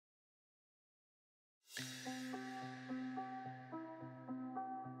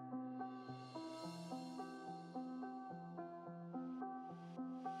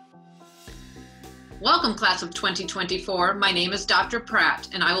Welcome, class of 2024. My name is Dr. Pratt,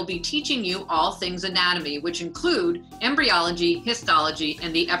 and I will be teaching you all things anatomy, which include embryology, histology,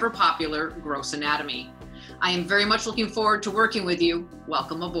 and the ever-popular gross anatomy. I am very much looking forward to working with you.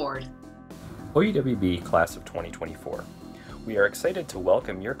 Welcome aboard. OUWB class of 2024. We are excited to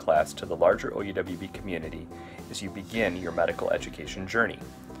welcome your class to the larger OUWB community as you begin your medical education journey.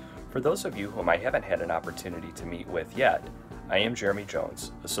 For those of you whom I haven't had an opportunity to meet with yet, I am Jeremy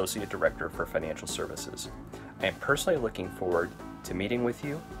Jones, Associate Director for Financial Services. I am personally looking forward to meeting with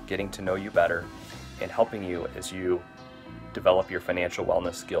you, getting to know you better, and helping you as you develop your financial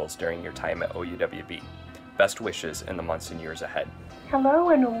wellness skills during your time at OUWB. Best wishes in the months and years ahead. Hello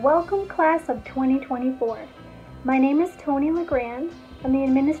and welcome, class of 2024. My name is Tony LeGrand. I'm the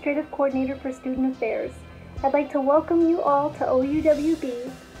Administrative Coordinator for Student Affairs. I'd like to welcome you all to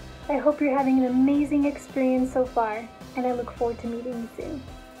OUWB. I hope you're having an amazing experience so far, and I look forward to meeting you soon.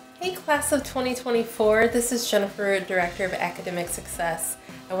 Hey class of 2024, this is Jennifer, Director of Academic Success.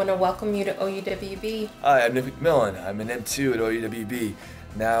 I want to welcome you to OUWB. Hi, I'm Nick McMillan. I'm an M2 at OUWB.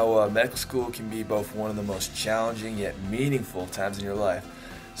 Now, medical school can be both one of the most challenging yet meaningful times in your life.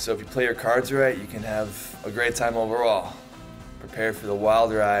 So if you play your cards right, you can have a great time overall. Prepare for the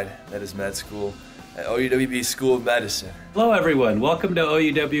wild ride that is med school at OUWB School of Medicine. Hello everyone, welcome to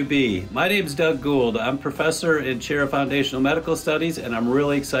OUWB. My name is Doug Gould. I'm Professor and Chair of Foundational Medical Studies, and I'm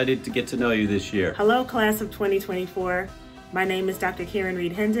really excited to get to know you this year. Hello class of 2024. My name is Dr. Karen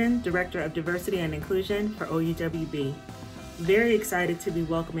Reed-Hendon, Director of Diversity and Inclusion for OUWB. Very excited to be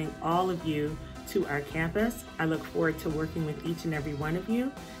welcoming all of you to our campus. I look forward to working with each and every one of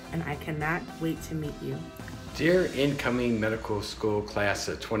you, and I cannot wait to meet you. Dear incoming medical school class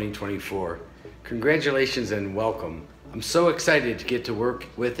of 2024, congratulations and welcome. I'm so excited to get to work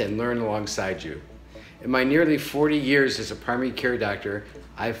with and learn alongside you. In my nearly 40 years as a primary care doctor,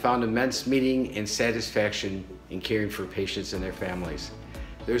 I've found immense meaning and satisfaction in caring for patients and their families.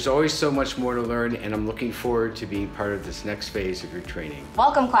 There's always so much more to learn, and I'm looking forward to being part of this next phase of your training.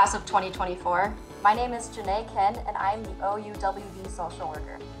 Welcome, class of 2024. My name is Janae Ken, and I'm the OUWB social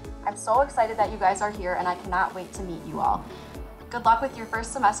worker. I'm so excited that you guys are here, and I cannot wait to meet you all. Good luck with your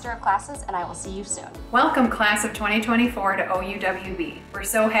first semester of classes, and I will see you soon. Welcome, class of 2024 to OUWB. We're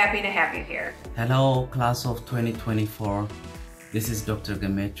so happy to have you here. Hello, class of 2024. This is Dr.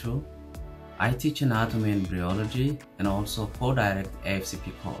 Gametru. I teach anatomy and embryology and also co-direct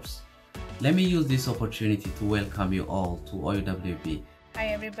AFCP course. Let me use this opportunity to welcome you all to OUWB. Hi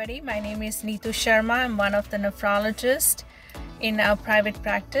everybody, my name is Neetu Sharma. I'm one of the nephrologists in our private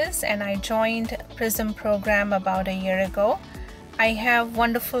practice, and I joined PRISM program about a year ago. I have a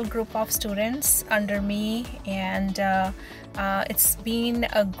wonderful group of students under me, and it's been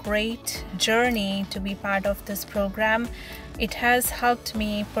a great journey to be part of this program. It has helped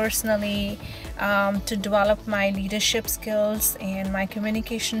me personally to develop my leadership skills and my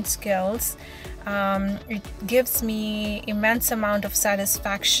communication skills. It gives me immense amount of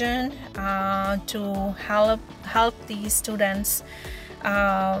satisfaction to help these students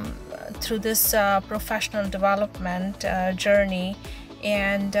through this professional development journey,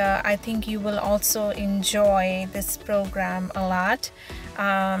 and I think you will also enjoy this program a lot.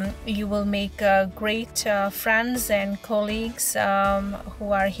 You will make great friends and colleagues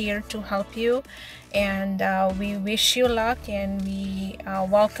who are here to help you, and we wish you luck, and we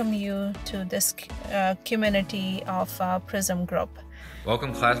welcome you to this community of PRISM Group.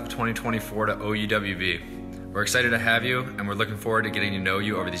 Welcome, class of 2024 to OUWB. We're excited to have you, and we're looking forward to getting to know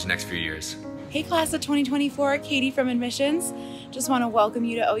you over these next few years. Hey class of 2024, Katie from Admissions. Just want to welcome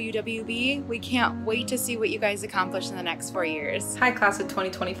you to OUWB. We can't wait to see what you guys accomplish in the next 4 years. Hi class of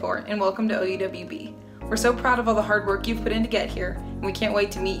 2024, and welcome to OUWB. We're so proud of all the hard work you've put in to get here, and we can't wait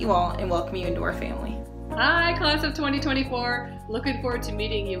to meet you all and welcome you into our family. Hi class of 2024, looking forward to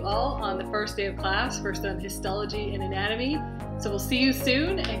meeting you all on the first day of class, first on histology and anatomy. So we'll see you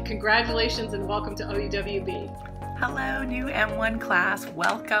soon, and congratulations and welcome to OUWB. Hello, new M1 class.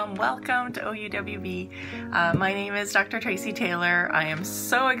 Welcome to OUWB. My name is Dr. Tracy Taylor. I am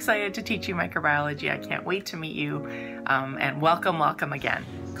so excited to teach you microbiology. I can't wait to meet you, and welcome again.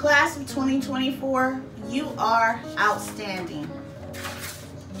 Class of 2024, you are outstanding.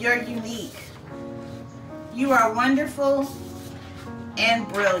 You're unique. You are wonderful and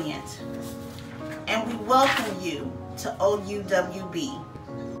brilliant, and we welcome you to OUWB.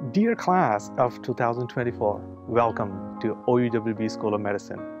 Dear class of 2024, welcome to OUWB School of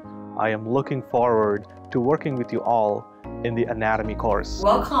Medicine. I am looking forward to working with you all in the anatomy course.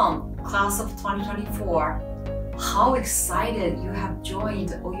 Welcome, class of 2024. How excited you have joined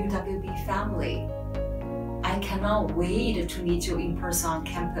OUWB family. I cannot wait to meet you in person on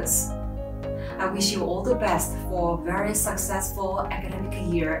campus. I wish you all the best for a very successful academic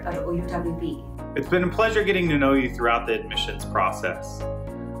year at OUWB. It's been a pleasure getting to know you throughout the admissions process.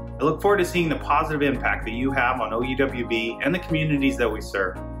 I look forward to seeing the positive impact that you have on OUWB and the communities that we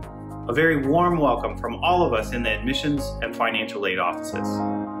serve. A very warm welcome from all of us in the admissions and financial aid offices.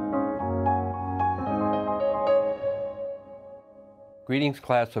 Greetings,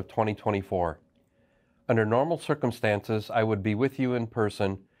 class of 2024. Under normal circumstances, I would be with you in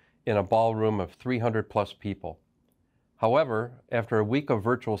person in a ballroom of 300 plus people. However, after a week of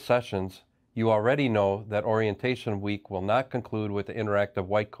virtual sessions, you already know that orientation week will not conclude with the interactive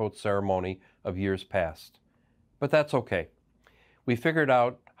white coat ceremony of years past. But that's okay. We figured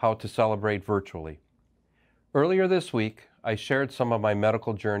out how to celebrate virtually. Earlier this week, I shared some of my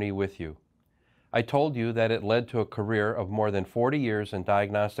medical journey with you. I told you that it led to a career of more than 40 years in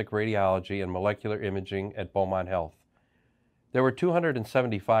diagnostic radiology and molecular imaging at Beaumont Health. There were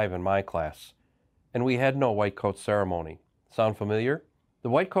 275 in my class, and we had no white coat ceremony. Sound familiar? The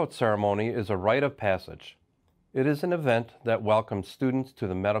white coat ceremony is a rite of passage. It is an event that welcomes students to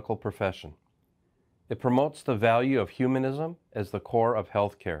the medical profession. It promotes the value of humanism as the core of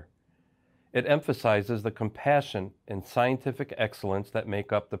healthcare. It emphasizes the compassion and scientific excellence that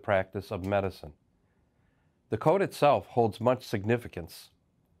make up the practice of medicine. The coat itself holds much significance.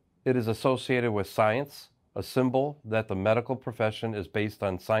 It is associated with science, a symbol that the medical profession is based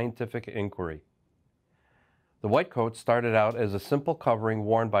on scientific inquiry. The white coat started out as a simple covering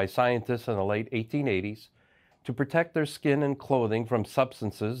worn by scientists in the late 1880s to protect their skin and clothing from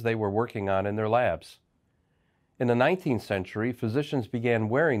substances they were working on in their labs. In the 19th century, physicians began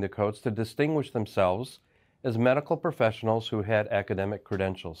wearing the coats to distinguish themselves as medical professionals who had academic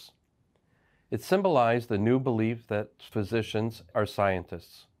credentials. It symbolized the new belief that physicians are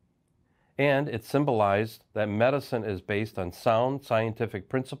scientists. And it symbolized that medicine is based on sound scientific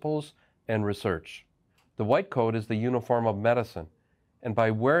principles and research. The white coat is the uniform of medicine, and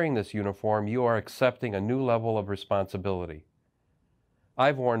by wearing this uniform, you are accepting a new level of responsibility.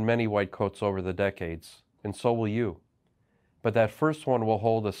 I've worn many white coats over the decades, and so will you. But that first one will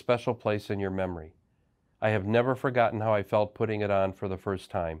hold a special place in your memory. I have never forgotten how I felt putting it on for the first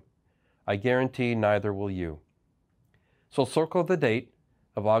time. I guarantee neither will you. So circle the date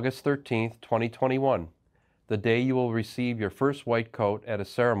of August 13th, 2021, the day you will receive your first white coat at a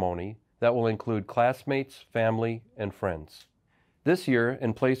ceremony that will include classmates, family, and friends. This year,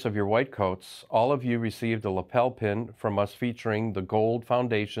 in place of your white coats, all of you received a lapel pin from us featuring the Gold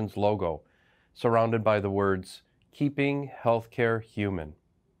Foundation's logo, surrounded by the words, "Keeping Healthcare Human."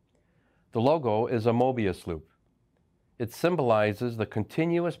 The logo is a Mobius loop. It symbolizes the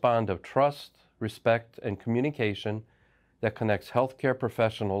continuous bond of trust, respect, and communication that connects healthcare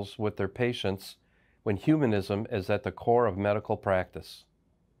professionals with their patients when humanism is at the core of medical practice.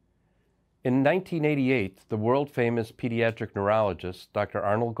 In 1988, the world-famous pediatric neurologist, Dr.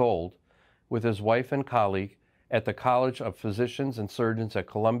 Arnold Gold, with his wife and colleague at the College of Physicians and Surgeons at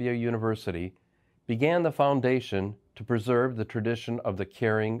Columbia University, began the foundation to preserve the tradition of the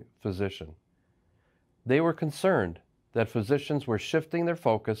caring physician. They were concerned that physicians were shifting their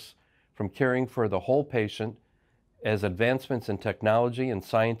focus from caring for the whole patient as advancements in technology and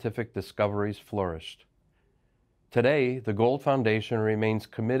scientific discoveries flourished. Today, the Gold Foundation remains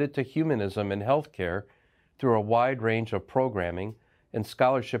committed to humanism in healthcare through a wide range of programming and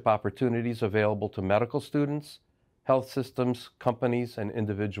scholarship opportunities available to medical students, health systems, companies, and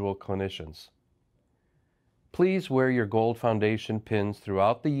individual clinicians. Please wear your Gold Foundation pins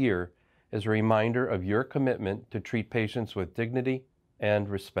throughout the year as a reminder of your commitment to treat patients with dignity and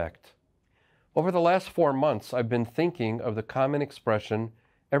respect. Over the last 4 months, I've been thinking of the common expression,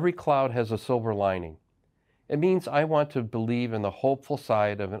 "Every cloud has a silver lining." It means I want to believe in the hopeful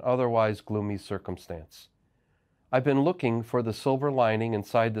side of an otherwise gloomy circumstance. I've been looking for the silver lining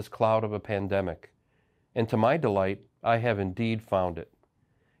inside this cloud of a pandemic, and to my delight, I have indeed found it.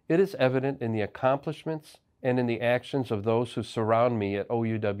 It is evident in the accomplishments and in the actions of those who surround me at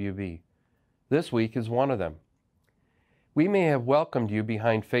OUWB. This week is one of them. We may have welcomed you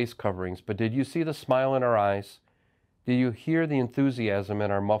behind face coverings, but did you see the smile in our eyes? Did you hear the enthusiasm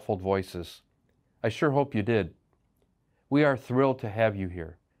in our muffled voices? I sure hope you did. We are thrilled to have you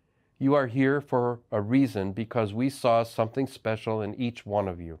here. You are here for a reason because we saw something special in each one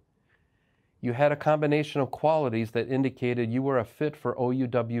of you. You had a combination of qualities that indicated you were a fit for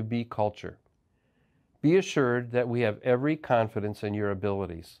OUWB culture. Be assured that we have every confidence in your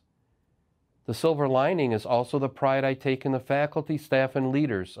abilities. The silver lining is also the pride I take in the faculty, staff, and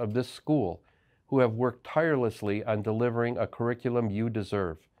leaders of this school who have worked tirelessly on delivering a curriculum you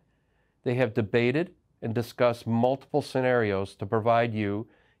deserve. They have debated and discussed multiple scenarios to provide you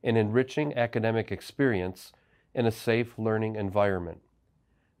an enriching academic experience in a safe learning environment.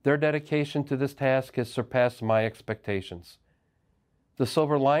 Their dedication to this task has surpassed my expectations. The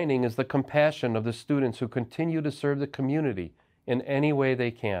silver lining is the compassion of the students who continue to serve the community in any way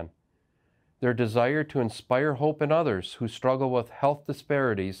they can. Their desire to inspire hope in others who struggle with health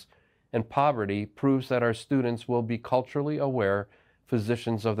disparities and poverty proves that our students will be culturally aware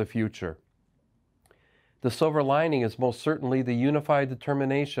physicians of the future. The silver lining is most certainly the unified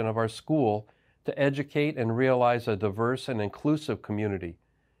determination of our school to educate and realize a diverse and inclusive community.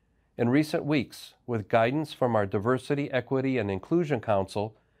 In recent weeks, with guidance from our Diversity, Equity, and Inclusion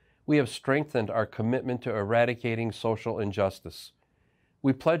Council, we have strengthened our commitment to eradicating social injustice.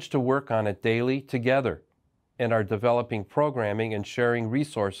 We pledge to work on it daily together and are developing programming and sharing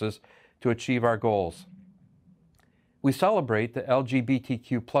resources to achieve our goals. We celebrate the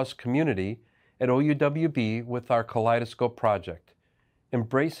LGBTQ+ community at OUWB with our Kaleidoscope Project,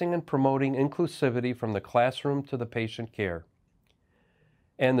 embracing and promoting inclusivity from the classroom to the patient care.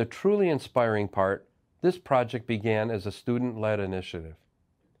 And the truly inspiring part, this project began as a student-led initiative.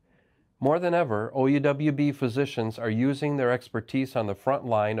 More than ever, OUWB physicians are using their expertise on the front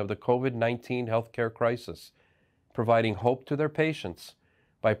line of the COVID-19 healthcare crisis, providing hope to their patients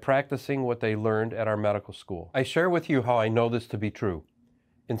by practicing what they learned at our medical school. I share with you how I know this to be true.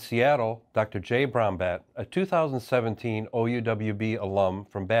 In Seattle, Dr. Jay Brombat, a 2017 OUWB alum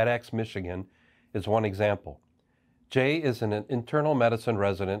from Bad Axe, Michigan, is one example. Jay is an internal medicine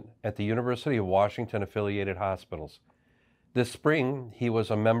resident at the University of Washington affiliated hospitals. This spring, he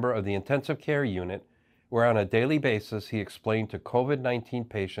was a member of the intensive care unit, where on a daily basis he explained to COVID-19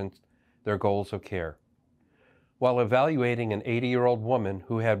 patients their goals of care. While evaluating an 80-year-old woman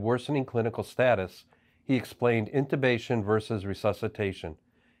who had worsening clinical status, he explained intubation versus resuscitation,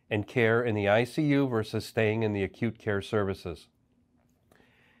 and care in the ICU versus staying in the acute care services.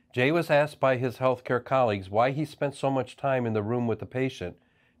 Jay was asked by his healthcare colleagues why he spent so much time in the room with the patient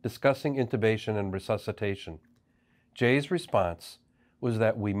discussing intubation and resuscitation. Jay's response was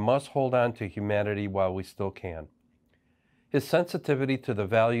that we must hold on to humanity while we still can. His sensitivity to the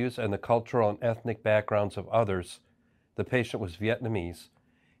values and the cultural and ethnic backgrounds of others, the patient was Vietnamese,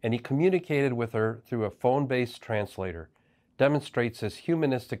 and he communicated with her through a phone-based translator, demonstrates his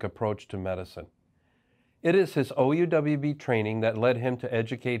humanistic approach to medicine. It is his OUWB training that led him to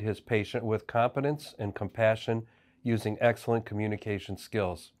educate his patient with competence and compassion using excellent communication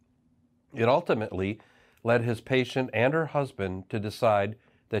skills. It ultimately led his patient and her husband to decide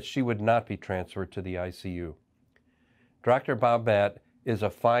that she would not be transferred to the ICU. Dr. Brombat is a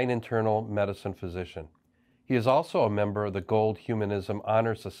fine internal medicine physician. He is also a member of the Gold Humanism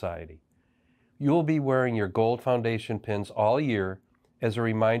Honor Society. You will be wearing your Gold Foundation pins all year as a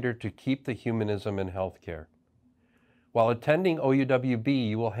reminder to keep the humanism in healthcare. While attending OUWB,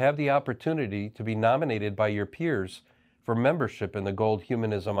 you will have the opportunity to be nominated by your peers for membership in the Gold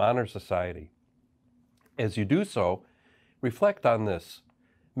Humanism Honor Society. As you do so, reflect on this.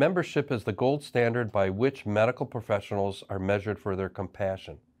 Membership is the gold standard by which medical professionals are measured for their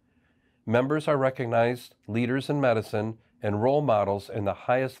compassion. Members are recognized leaders in medicine and role models in the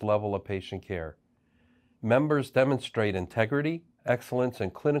highest level of patient care. Members demonstrate integrity, excellence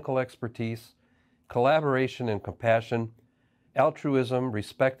in clinical expertise, collaboration and compassion, altruism,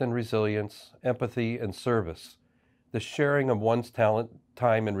 respect and resilience, empathy and service, the sharing of one's talent,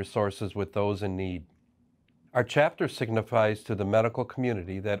 time, and resources with those in need. Our chapter signifies to the medical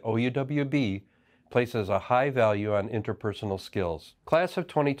community that OUWB places a high value on interpersonal skills. Class of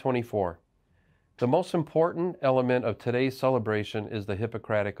 2024. The most important element of today's celebration is the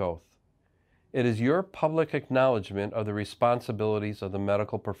Hippocratic Oath. It is your public acknowledgement of the responsibilities of the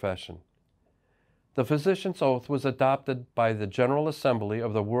medical profession. The Physician's Oath was adopted by the General Assembly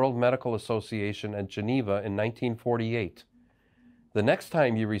of the World Medical Association at Geneva in 1948. The next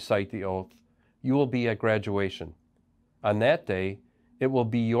time you recite the oath, you will be at graduation. On that day, it will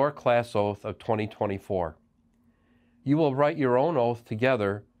be your class oath of 2024. You will write your own oath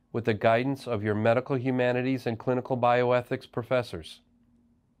together with the guidance of your medical humanities and clinical bioethics professors.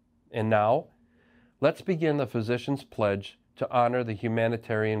 And now, let's begin the physician's pledge to honor the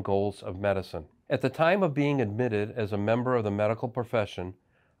humanitarian goals of medicine. At the time of being admitted as a member of the medical profession,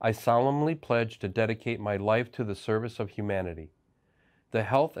 I solemnly pledge to dedicate my life to the service of humanity. The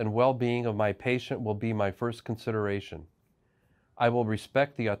health and well-being of my patient will be my first consideration. I will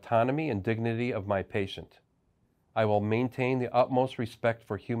respect the autonomy and dignity of my patient. I will maintain the utmost respect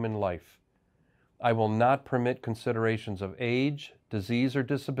for human life. I will not permit considerations of age, disease or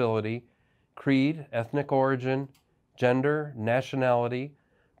disability, creed, ethnic origin, gender, nationality,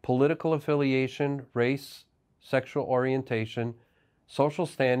 political affiliation, race, sexual orientation, social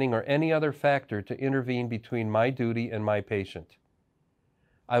standing, or any other factor to intervene between my duty and my patient.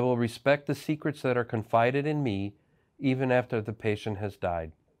 I will respect the secrets that are confided in me even after the patient has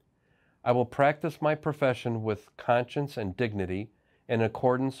died. I will practice my profession with conscience and dignity in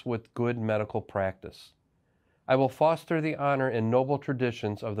accordance with good medical practice. I will foster the honor and noble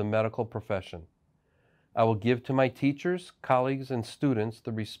traditions of the medical profession. I will give to my teachers, colleagues, and students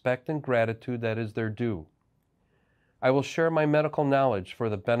the respect and gratitude that is their due. I will share my medical knowledge for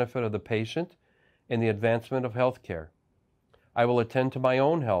the benefit of the patient and the advancement of health care. I will attend to my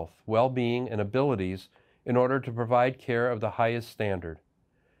own health, well-being, and abilities in order to provide care of the highest standard.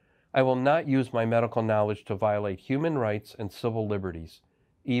 I will not use my medical knowledge to violate human rights and civil liberties,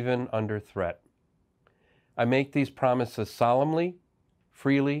 even under threat. I make these promises solemnly,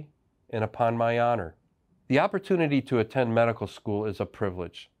 freely, and upon my honor. The opportunity to attend medical school is a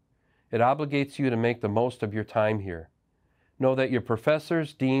privilege. It obligates you to make the most of your time here. Know that your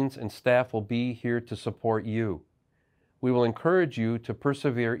professors, deans, and staff will be here to support you. We will encourage you to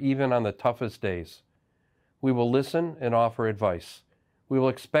persevere even on the toughest days. We will listen and offer advice. We will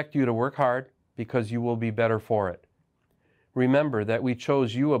expect you to work hard because you will be better for it. Remember that we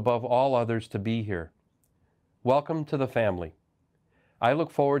chose you above all others to be here. Welcome to the family. I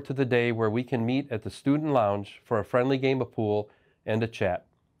look forward to the day where we can meet at the student lounge for a friendly game of pool and a chat.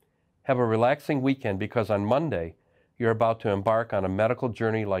 Have a relaxing weekend because on Monday, you're about to embark on a medical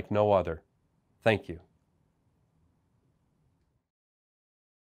journey like no other. Thank you.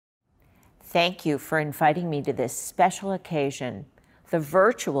 Thank you for inviting me to this special occasion, the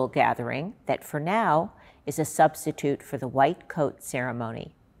virtual gathering that for now is a substitute for the white coat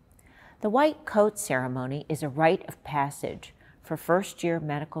ceremony. The white coat ceremony is a rite of passage for first-year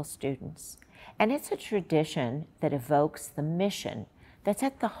medical students, and it's a tradition that evokes the mission that's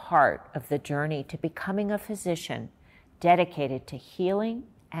at the heart of the journey to becoming a physician dedicated to healing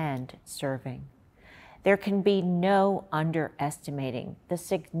and serving. There can be no underestimating the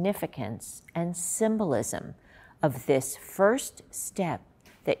significance and symbolism of this first step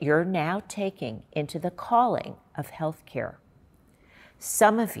that you're now taking into the calling of healthcare.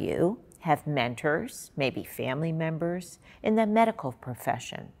 Some of you have mentors, maybe family members, in the medical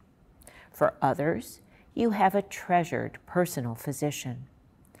profession. For others, you have a treasured personal physician.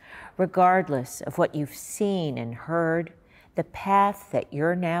 Regardless of what you've seen and heard, the path that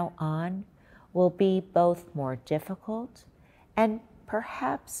you're now on will be both more difficult and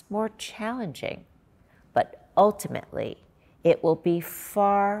perhaps more challenging, but ultimately it will be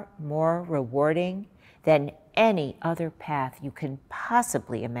far more rewarding than any other path you can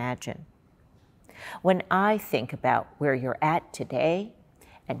possibly imagine. When I think about where you're at today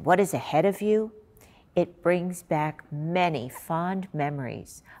and what is ahead of you, it brings back many fond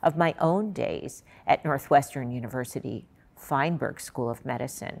memories of my own days at Northwestern University Feinberg School of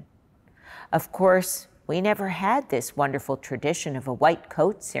Medicine. Of course, we never had this wonderful tradition of a white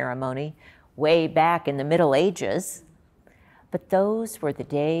coat ceremony way back in the Middle Ages, but those were the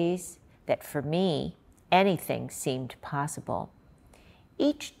days that for me, anything seemed possible.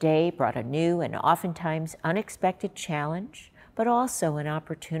 Each day brought a new and oftentimes unexpected challenge, but also an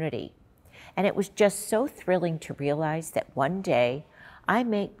opportunity. And it was just so thrilling to realize that one day I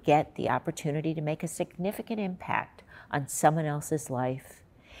may get the opportunity to make a significant impact on someone else's life,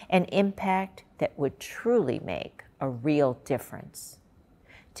 an impact that would truly make a real difference.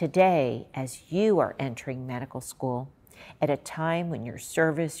 Today, as you are entering medical school, at a time when your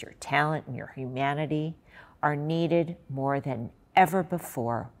service, your talent, and your humanity are needed more than ever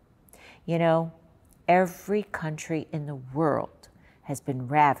before. You know, every country in the world has been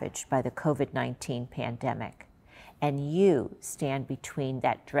ravaged by the COVID-19 pandemic, and you stand between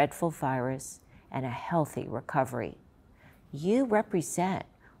that dreadful virus and a healthy recovery. You represent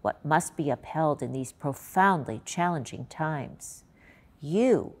what must be upheld in these profoundly challenging times.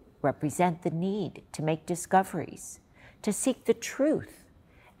 You represent the need to make discoveries, to seek the truth,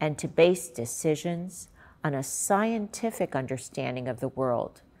 and to base decisions on a scientific understanding of the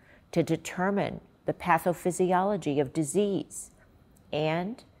world, to determine the pathophysiology of disease,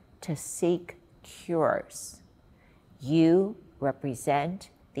 and to seek cures. You represent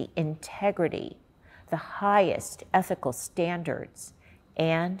the integrity, the highest ethical standards,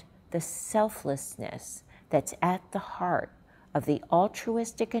 and the selflessness that's at the heart of the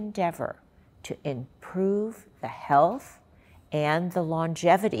altruistic endeavor to improve the health and the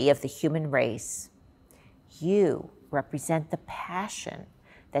longevity of the human race. You represent the passion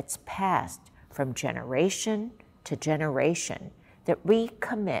that's passed from generation to generation that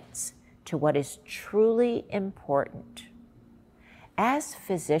recommits to what is truly important. As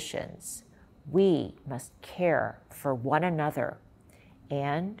physicians, we must care for one another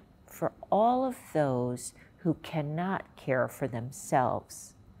and for all of those who cannot care for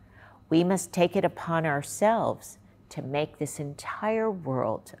themselves. We must take it upon ourselves to make this entire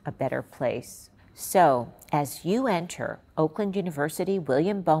world a better place. So, as you enter Oakland University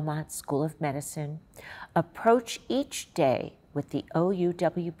William Beaumont School of Medicine, approach each day with the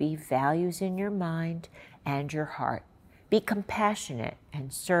OUWB values in your mind and your heart. Be compassionate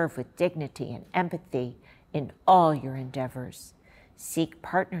and serve with dignity and empathy in all your endeavors. Seek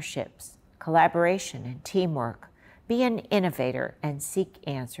partnerships, collaboration, and teamwork. Be an innovator and seek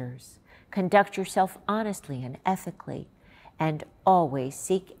answers. Conduct yourself honestly and ethically, and always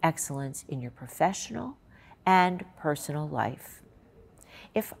seek excellence in your professional and personal life.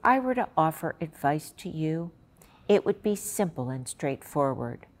 If I were to offer advice to you, it would be simple and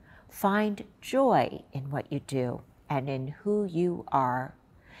straightforward. Find joy in what you do and in who you are.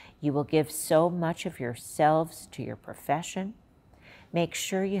 You will give so much of yourselves to your profession. Make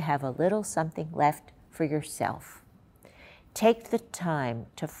sure you have a little something left for yourself. Take the time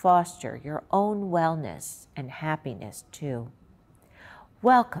to foster your own wellness and happiness too.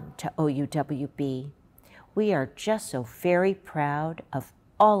 Welcome to OUWB. We are just so very proud of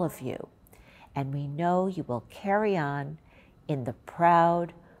all of you, and we know you will carry on in the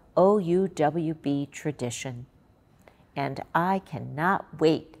proud OUWB tradition. And I cannot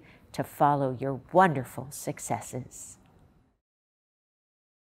wait to follow your wonderful successes.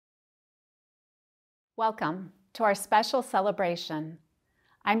 Welcome to our special celebration.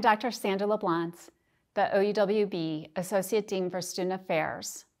 I'm Dr. Sandra LeBlance, the OUWB Associate Dean for Student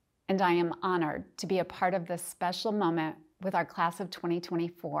Affairs, and I am honored to be a part of this special moment with our class of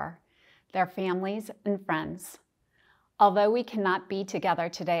 2024, their families and friends. Although we cannot be together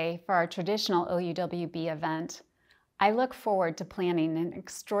today for our traditional OUWB event, I look forward to planning an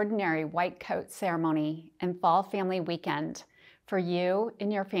extraordinary white coat ceremony and fall family weekend for you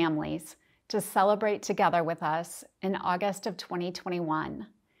and your families to celebrate together with us in August of 2021.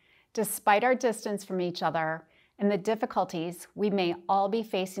 Despite our distance from each other and the difficulties we may all be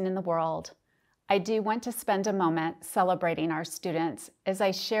facing in the world, I do want to spend a moment celebrating our students as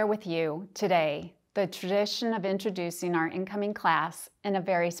I share with you today the tradition of introducing our incoming class in a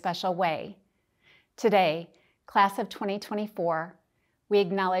very special way. Today, class of 2024, we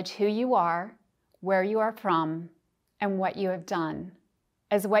acknowledge who you are, where you are from, and what you have done,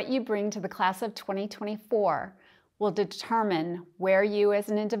 as what you bring to the class of 2024 will determine where you as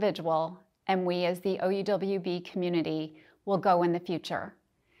an individual and we as the OUWB community will go in the future.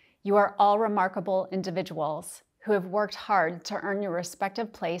 You are all remarkable individuals who have worked hard to earn your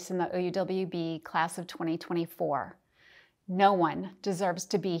respective place in the OUWB class of 2024. No one deserves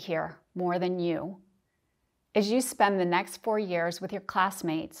to be here more than you. As you spend the next 4 years with your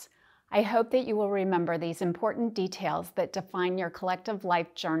classmates, I hope that you will remember these important details that define your collective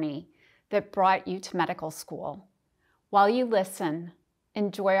life journey that brought you to medical school. While you listen,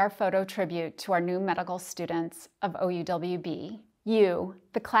 enjoy our photo tribute to our new medical students of OUWB. You,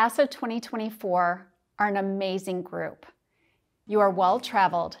 the class of 2024, are an amazing group. You are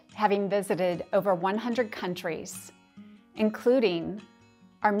well-traveled, having visited over 100 countries, including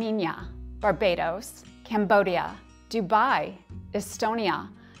Armenia, Barbados, Cambodia, Dubai, Estonia,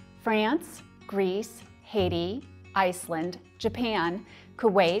 France, Greece, Haiti, Iceland, Japan,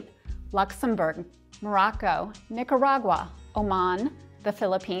 Kuwait, Luxembourg, Morocco, Nicaragua, Oman, the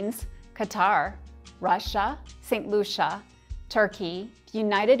Philippines, Qatar, Russia, St. Lucia, Turkey,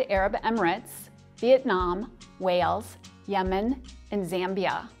 United Arab Emirates, Vietnam, Wales, Yemen, and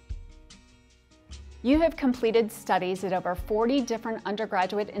Zambia. You have completed studies at over 40 different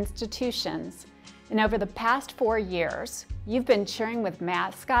undergraduate institutions, and over the past 4 years, you've been cheering with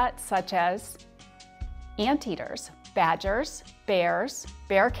mascots such as anteaters, badgers, bears,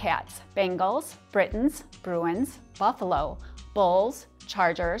 bearcats, Bengals, Britons, Bruins, buffalo, bulls,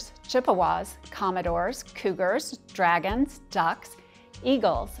 chargers, Chippewas, Commodores, cougars, dragons, ducks,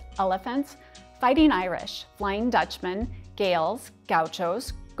 eagles, elephants, fighting Irish, flying Dutchmen, Gales,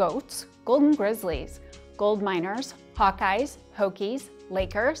 gauchos, goats, golden grizzlies, gold miners, Hawkeyes, Hokies,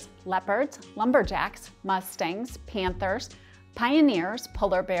 Lakers, leopards, lumberjacks, mustangs, panthers, pioneers,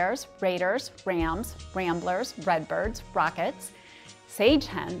 polar bears, raiders, rams, ramblers, redbirds, rockets, sage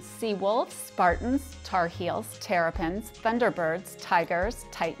hens, sea wolves, Spartans, tar heels, terrapins, thunderbirds, tigers,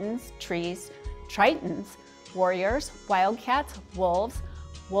 titans, trees, tritons, warriors, wildcats, wolves,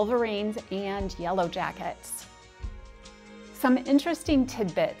 wolverines, and yellow jackets. Some interesting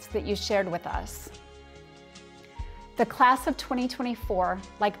tidbits that you shared with us. The class of 2024,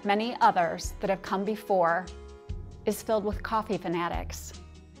 like many others that have come before, is filled with coffee fanatics.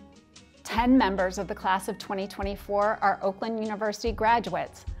 10 members of the class of 2024 are Oakland University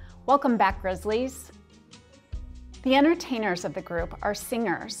graduates. Welcome back, Grizzlies. The entertainers of the group are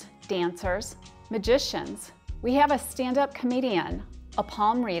singers, dancers, magicians. We have a stand-up comedian, a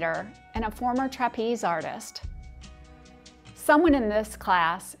palm reader, and a former trapeze artist. Someone in this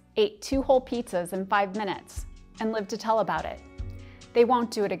class ate 2 whole pizzas in 5 minutes and lived to tell about it. They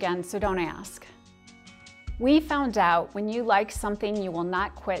won't do it again, so don't ask. We found out when you like something, you will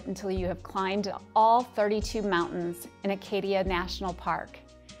not quit until you have climbed all 32 mountains in Acadia National Park,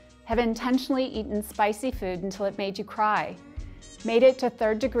 have intentionally eaten spicy food until it made you cry, made it to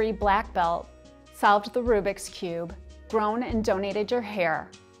 3rd degree black belt, solved the Rubik's Cube, grown and donated your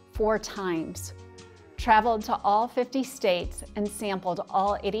hair 4 times, traveled to all 50 states and sampled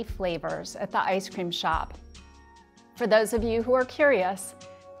all 80 flavors at the ice cream shop. For those of you who are curious,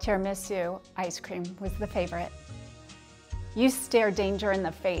 tiramisu ice cream was the favorite. You stare danger in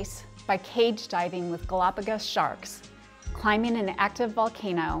the face by cage diving with Galapagos sharks, climbing an active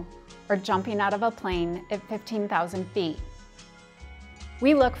volcano, or jumping out of a plane at 15,000 feet.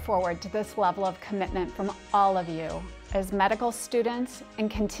 We look forward to this level of commitment from all of you as medical students and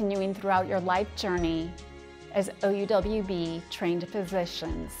continuing throughout your life journey as OUWB trained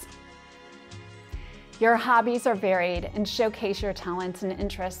physicians. Your hobbies are varied and showcase your talents and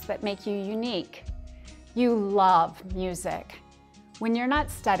interests that make you unique. You love music. When you're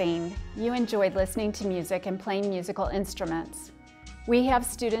not studying, you enjoy listening to music and playing musical instruments. We have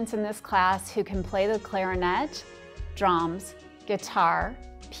students in this class who can play the clarinet, drums, guitar,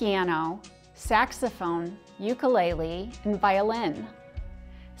 piano, saxophone, ukulele, and violin.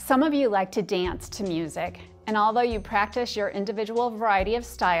 Some of you like to dance to music, and although you practice your individual variety of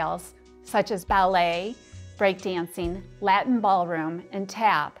styles, such as ballet, breakdancing, Latin ballroom, and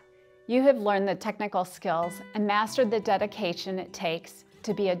tap, you have learned the technical skills and mastered the dedication it takes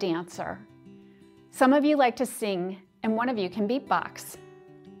to be a dancer. Some of you like to sing, and one of you can beatbox.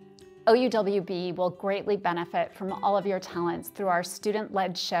 OUWB will greatly benefit from all of your talents through our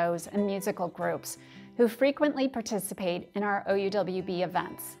student-led shows and musical groups who frequently participate in our OUWB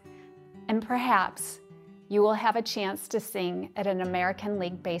events. And perhaps you will have a chance to sing at an American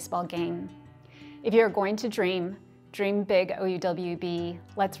League baseball game. If you're going to dream, dream big, OUWB.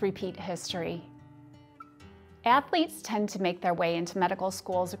 Let's repeat history. Athletes tend to make their way into medical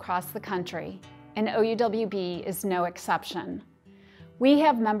schools across the country, and OUWB is no exception. We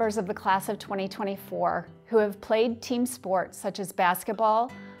have members of the class of 2024 who have played team sports such as basketball,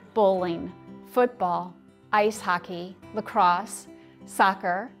 bowling, football, ice hockey, lacrosse,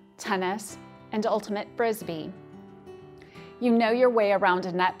 soccer, tennis, and ultimate frisbee. You know your way around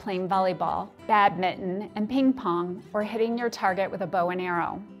a net playing volleyball, badminton, and ping pong, or hitting your target with a bow and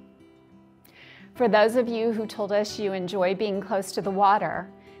arrow. For those of you who told us you enjoy being close to the water,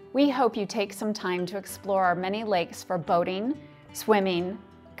 we hope you take some time to explore our many lakes for boating, swimming,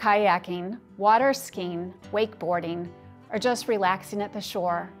 kayaking, water skiing, wakeboarding, or just relaxing at the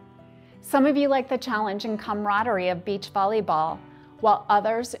shore. Some of you like the challenge and camaraderie of beach volleyball, while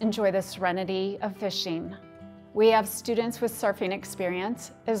others enjoy the serenity of fishing. We have students with surfing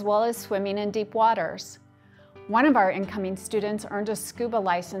experience, as well as swimming in deep waters. One of our incoming students earned a scuba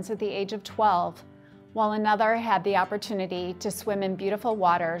license at the age of 12, while another had the opportunity to swim in beautiful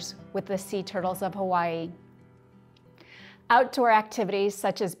waters with the sea turtles of Hawaii. Outdoor activities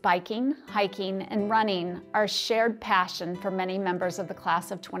such as biking, hiking, and running are a shared passion for many members of the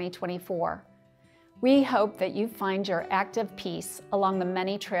class of 2024. We hope that you find your active peace along the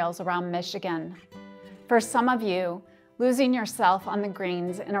many trails around Michigan. For some of you, losing yourself on the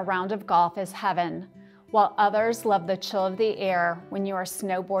greens in a round of golf is heaven, while others love the chill of the air when you are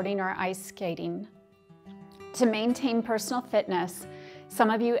snowboarding or ice skating. To maintain personal fitness, some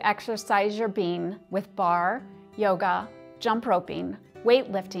of you exercise your being with bar, yoga, jump roping,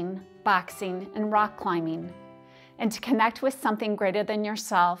 weightlifting, boxing, and rock climbing. And to connect with something greater than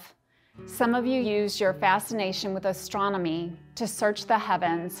yourself, some of you use your fascination with astronomy to search the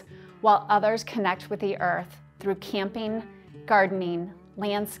heavens, while others connect with the earth through camping, gardening,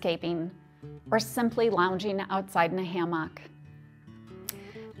 landscaping, or simply lounging outside in a hammock.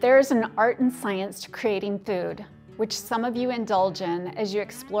 There is an art and science to creating food, which some of you indulge in as you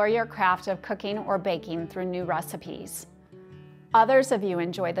explore your craft of cooking or baking through new recipes. Others of you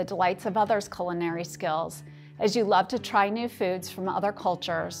enjoy the delights of others' culinary skills as you love to try new foods from other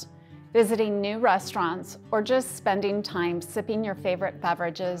cultures, visiting new restaurants, or just spending time sipping your favorite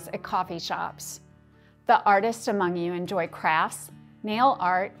beverages at coffee shops. The artists among you enjoy crafts, nail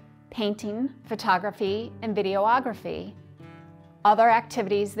art, painting, photography, and videography. Other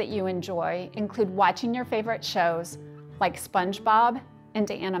activities that you enjoy include watching your favorite shows like SpongeBob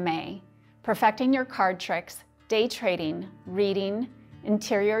and anime, perfecting your card tricks, day trading, reading,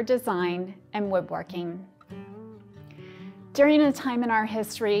 interior design, and woodworking. During a time in our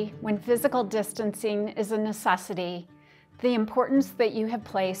history when physical distancing is a necessity, the importance that you have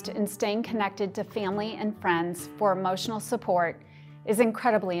placed in staying connected to family and friends for emotional support is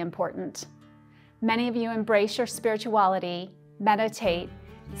incredibly important. Many of you embrace your spirituality, meditate,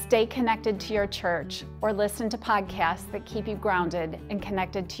 stay connected to your church, or listen to podcasts that keep you grounded and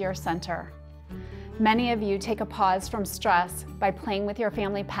connected to your center. Many of you take a pause from stress by playing with your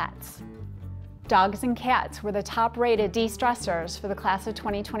family pets. Dogs and cats were the top-rated de-stressors for the class of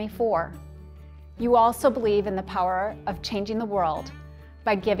 2024. You also believe in the power of changing the world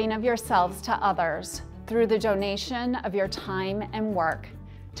by giving of yourselves to others through the donation of your time and work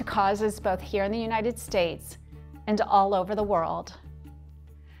to causes both here in the United States and all over the world.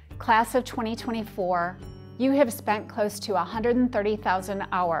 Class of 2024, you have spent close to 130,000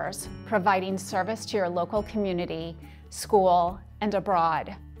 hours providing service to your local community, school, and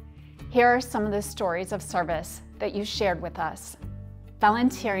abroad. Here are some of the stories of service that you shared with us.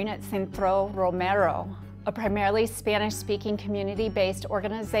 Volunteering at Centro Romero, a primarily Spanish-speaking community-based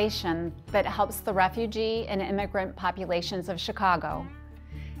organization that helps the refugee and immigrant populations of Chicago.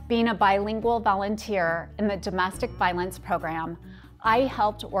 Being a bilingual volunteer in the domestic violence program, I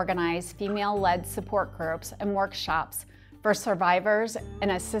helped organize female-led support groups and workshops for survivors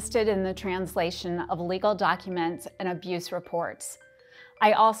and assisted in the translation of legal documents and abuse reports.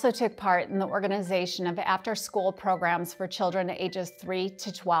 I also took part in the organization of after-school programs for children ages 3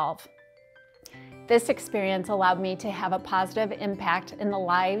 to 12. This experience allowed me to have a positive impact in the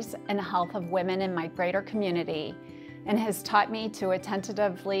lives and health of women in my greater community and has taught me to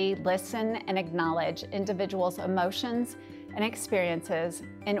attentively listen and acknowledge individuals' emotions and experiences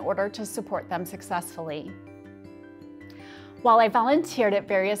in order to support them successfully. While I volunteered at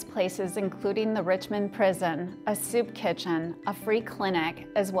various places, including the Richmond Prison, a soup kitchen, a free clinic,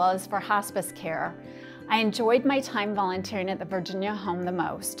 as well as for hospice care, I enjoyed my time volunteering at the Virginia Home the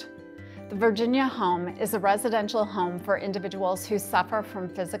most. The Virginia Home is a residential home for individuals who suffer from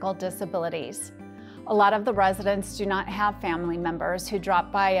physical disabilities. A lot of the residents do not have family members who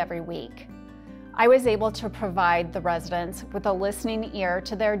drop by every week. I was able to provide the residents with a listening ear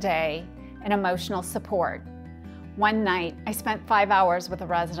to their day and emotional support. One night, I spent 5 hours with a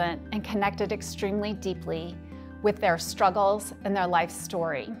resident and connected extremely deeply with their struggles and their life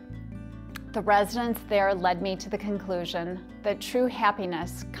story. The residents there led me to the conclusion that true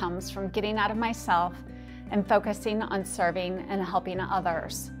happiness comes from getting out of myself and focusing on serving and helping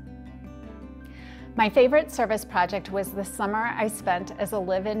others. My favorite service project was the summer I spent as a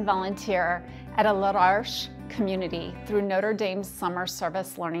live-in volunteer at a L'Arche community through Notre Dame's Summer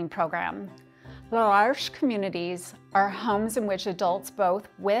Service Learning Program. L'Arche communities are homes in which adults both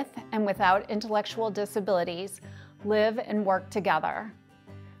with and without intellectual disabilities live and work together.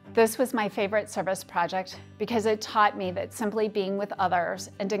 This was my favorite service project because it taught me that simply being with others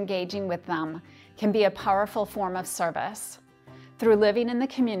and engaging with them can be a powerful form of service. Through living in the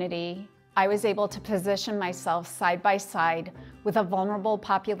community, I was able to position myself side by side with a vulnerable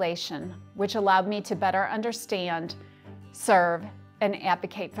population, which allowed me to better understand, serve, and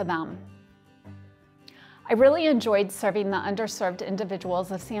advocate for them. I really enjoyed serving the underserved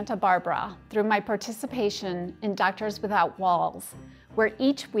individuals of Santa Barbara through my participation in Doctors Without Walls, where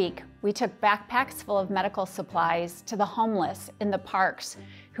each week we took backpacks full of medical supplies to the homeless in the parks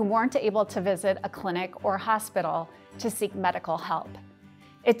who weren't able to visit a clinic or hospital to seek medical help.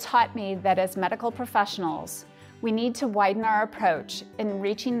 It taught me that as medical professionals, we need to widen our approach in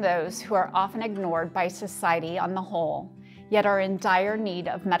reaching those who are often ignored by society on the whole, yet are in dire need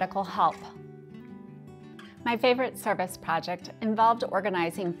of medical help. My favorite service project involved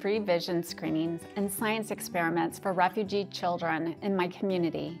organizing free vision screenings and science experiments for refugee children in my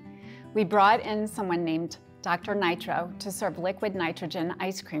community. We brought in someone named Dr. Nitro to serve liquid nitrogen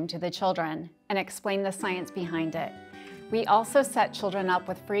ice cream to the children and explain the science behind it. We also set children up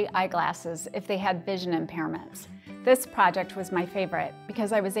with free eyeglasses if they had vision impairments. This project was my favorite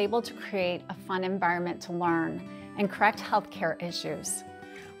because I was able to create a fun environment to learn and correct healthcare issues.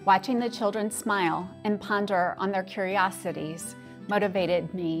 Watching the children smile and ponder on their curiosities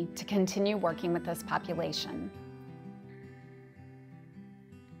motivated me to continue working with this population.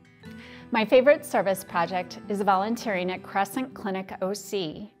 My favorite service project is volunteering at Crescent Clinic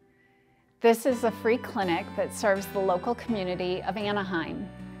OC. This is a free clinic that serves the local community of Anaheim.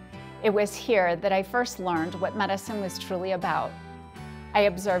 It was here that I first learned what medicine was truly about. I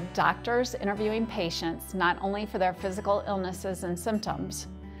observed doctors interviewing patients not only for their physical illnesses and symptoms,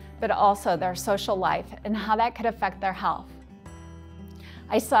 but also their social life and how that could affect their health.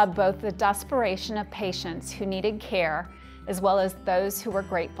 I saw both the desperation of patients who needed care as well as those who were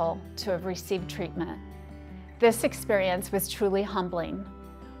grateful to have received treatment. This experience was truly humbling.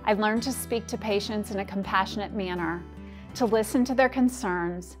 I learned to speak to patients in a compassionate manner, to listen to their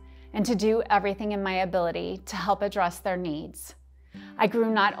concerns, and to do everything in my ability to help address their needs. I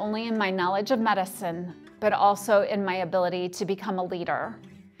grew not only in my knowledge of medicine, but also in my ability to become a leader.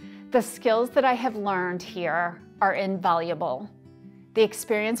 The skills that I have learned here are invaluable. The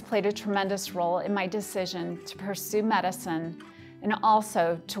experience played a tremendous role in my decision to pursue medicine and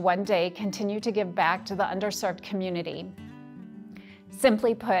also to one day continue to give back to the underserved community.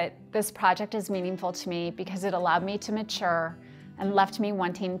 Simply put, this project is meaningful to me because it allowed me to mature and left me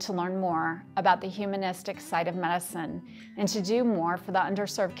wanting to learn more about the humanistic side of medicine and to do more for the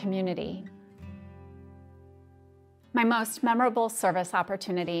underserved community. My most memorable service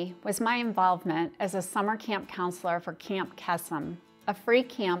opportunity was my involvement as a summer camp counselor for Camp Kesem, a free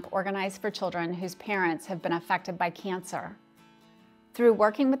camp organized for children whose parents have been affected by cancer. Through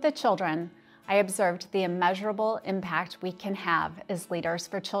working with the children, I observed the immeasurable impact we can have as leaders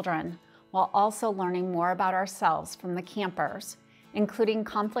for children, while also learning more about ourselves from the campers, including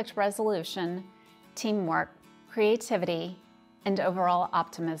conflict resolution, teamwork, creativity, and overall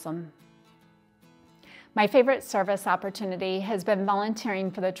optimism. My favorite service opportunity has been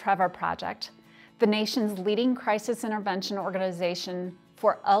volunteering for the Trevor Project, the nation's leading crisis intervention organization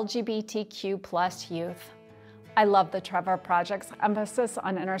for LGBTQ+ youth. I love the Trevor Project's emphasis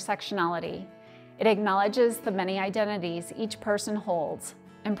on intersectionality. It acknowledges the many identities each person holds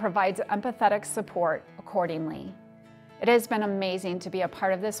and provides empathetic support accordingly. It has been amazing to be a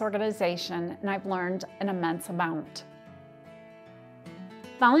part of this organization, and I've learned an immense amount.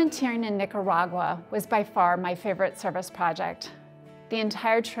 Volunteering in Nicaragua was by far my favorite service project. The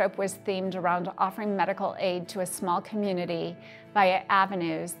entire trip was themed around offering medical aid to a small community via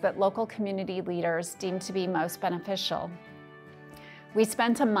avenues that local community leaders deemed to be most beneficial. We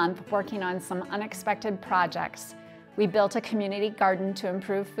spent a month working on some unexpected projects. We built a community garden to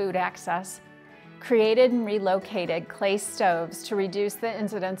improve food access, created and relocated clay stoves to reduce the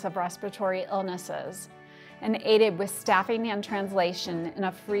incidence of respiratory illnesses, and aided with staffing and translation in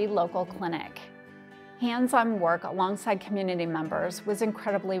a free local clinic. Hands-on work alongside community members was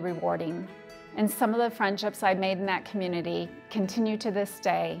incredibly rewarding, and some of the friendships I made in that community continue to this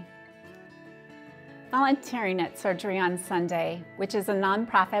day. Volunteering at Surgery on Sunday, which is a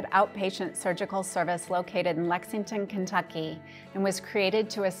nonprofit outpatient surgical service located in Lexington, Kentucky, and was created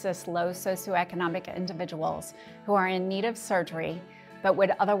to assist low socioeconomic individuals who are in need of surgery but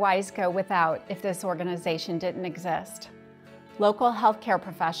would otherwise go without if this organization didn't exist. Local healthcare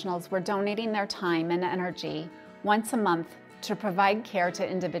professionals were donating their time and energy once a month to provide care to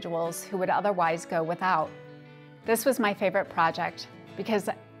individuals who would otherwise go without. This was my favorite project because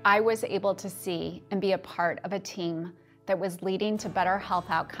I was able to see and be a part of a team that was leading to better health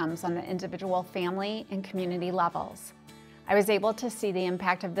outcomes on the individual, family, and community levels. I was able to see the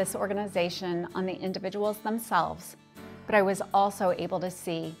impact of this organization on the individuals themselves, but I was also able to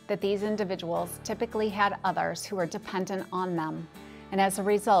see that these individuals typically had others who were dependent on them, and as a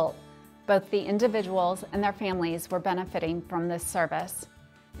result, both the individuals and their families were benefiting from this service,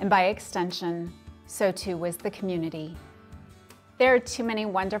 and by extension, so too was the community. There are too many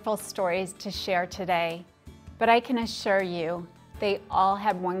wonderful stories to share today, but I can assure you they all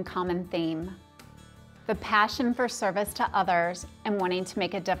had one common theme: the passion for service to others and wanting to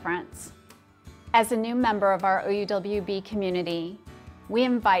make a difference. As a new member of our OUWB community, we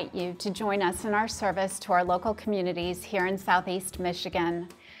invite you to join us in our service to our local communities here in Southeast Michigan,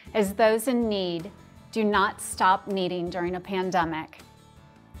 as those in need do not stop needing during a pandemic.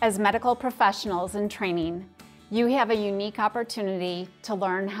 As medical professionals in training, you have a unique opportunity to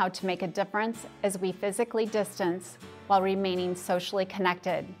learn how to make a difference as we physically distance while remaining socially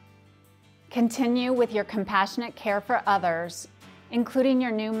connected. Continue with your compassionate care for others, including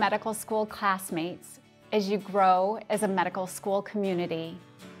your new medical school classmates, as you grow as a medical school community.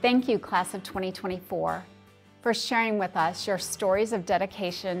 Thank you, Class of 2024, for sharing with us your stories of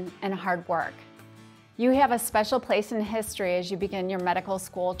dedication and hard work. You have a special place in history as you begin your medical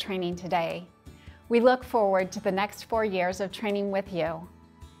school training today. We look forward to the next 4 years of training with you.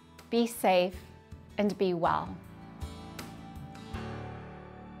 Be safe and be well.